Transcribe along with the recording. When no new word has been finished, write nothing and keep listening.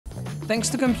Thanks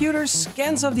to computers,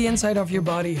 scans of the inside of your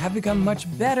body have become much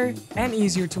better and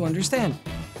easier to understand.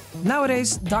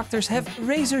 Nowadays, doctors have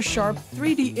razor-sharp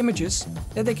 3D images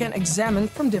that they can examine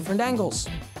from different angles.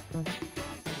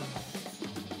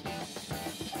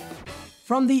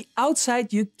 From the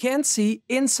outside, you can't see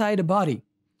inside a body.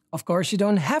 Of course, you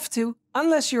don't have to,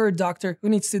 unless you're a doctor who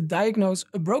needs to diagnose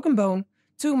a broken bone,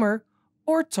 tumor,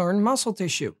 or torn muscle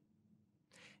tissue.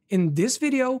 In this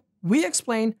video, we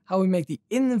explain how we make the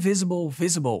invisible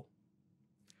visible.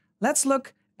 Let's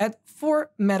look at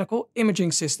 4 medical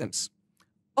imaging systems: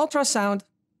 ultrasound,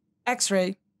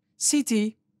 X-ray,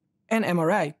 CT, and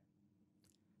MRI.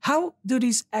 How do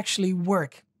these actually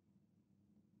work?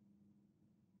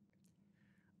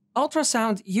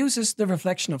 Ultrasound uses the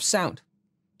reflection of sound,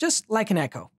 just like an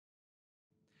echo.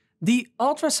 The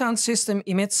ultrasound system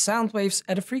emits sound waves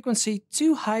at a frequency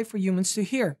too high for humans to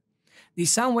hear.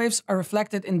 These sound waves are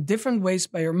reflected in different ways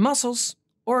by your muscles,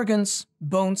 organs,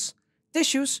 bones,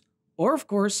 tissues, or of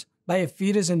course, by a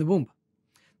fetus in the womb.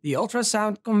 The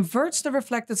ultrasound converts the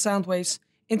reflected sound waves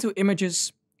into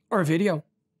images or video.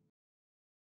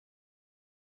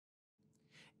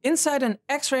 Inside an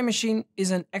X-ray machine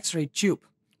is an X-ray tube,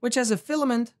 which has a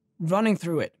filament running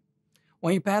through it.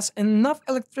 When you pass enough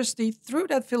electricity through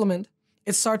that filament,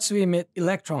 it starts to emit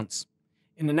electrons.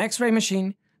 In an X-ray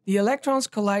machine, the electrons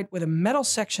collide with a metal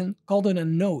section called an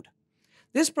anode.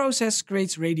 This process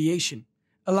creates radiation,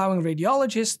 allowing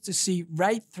radiologists to see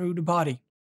right through the body.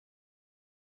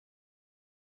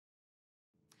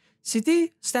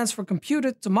 CT stands for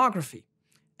computed tomography,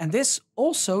 and this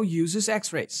also uses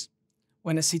X-rays.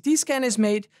 When a CT scan is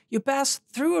made, you pass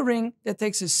through a ring that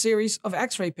takes a series of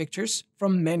X-ray pictures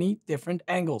from many different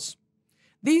angles.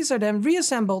 These are then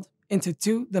reassembled into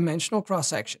 2-dimensional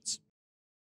cross-sections.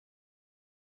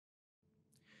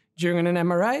 During an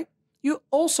MRI, you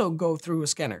also go through a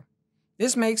scanner.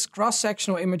 This makes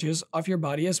cross-sectional images of your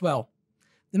body as well.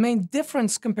 The main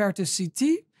difference compared to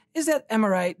CT is that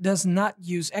MRI does not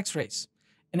use X-rays.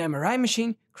 An MRI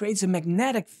machine creates a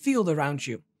magnetic field around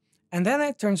you, and then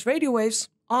it turns radio waves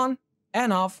on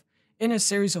and off in a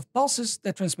series of pulses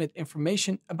that transmit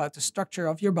information about the structure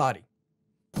of your body.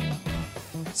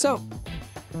 So,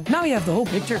 now you have the whole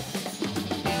picture.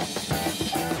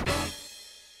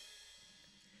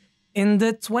 In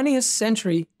the 20th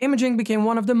century, imaging became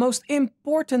one of the most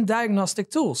important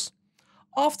diagnostic tools,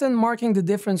 often marking the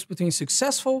difference between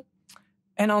successful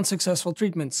and unsuccessful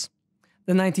treatments.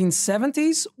 The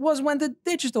 1970s was when the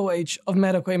digital age of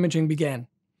medical imaging began.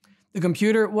 The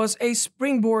computer was a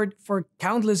springboard for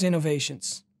countless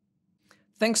innovations.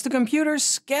 Thanks to computers,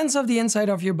 scans of the inside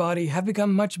of your body have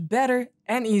become much better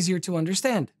and easier to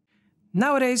understand.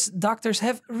 Nowadays, doctors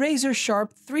have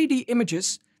razor-sharp 3D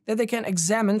images that they can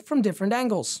examine from different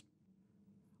angles.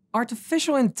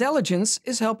 Artificial intelligence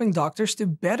is helping doctors to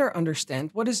better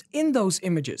understand what is in those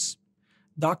images.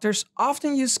 Doctors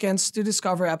often use scans to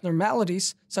discover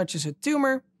abnormalities such as a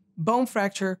tumor, bone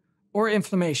fracture, or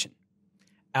inflammation.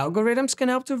 Algorithms can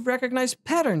help to recognize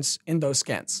patterns in those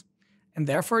scans, and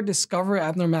therefore discover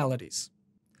abnormalities.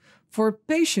 For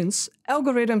patients,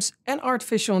 algorithms and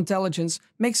artificial intelligence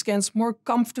make scans more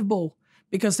comfortable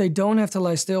because they don't have to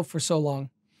lie still for so long.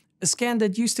 A scan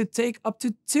that used to take up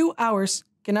to 2 hours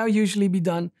can now usually be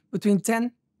done between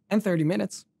 10 and 30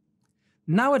 minutes.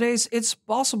 Nowadays, it's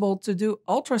possible to do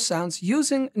ultrasounds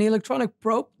using an electronic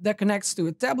probe that connects to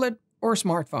a tablet or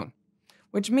smartphone,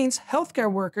 which means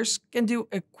healthcare workers can do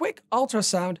a quick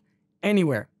ultrasound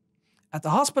anywhere, at the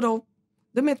hospital,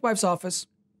 the midwife's office,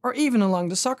 or even along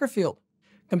the soccer field.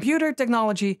 Computer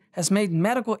technology has made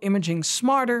medical imaging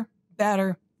smarter,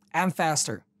 better, and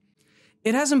faster.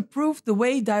 It has improved the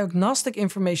way diagnostic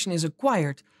information is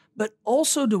acquired, but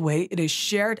also the way it is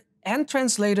shared and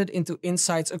translated into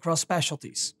insights across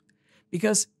specialties.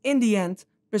 Because in the end,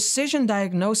 precision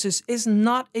diagnosis is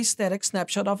not a static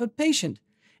snapshot of a patient.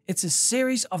 It's a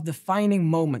series of defining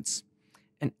moments.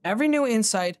 And every new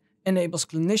insight enables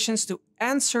clinicians to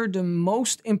answer the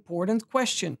most important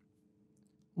question: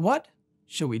 what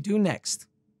should we do next?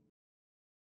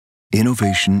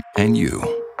 Innovation and you.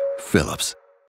 Philips.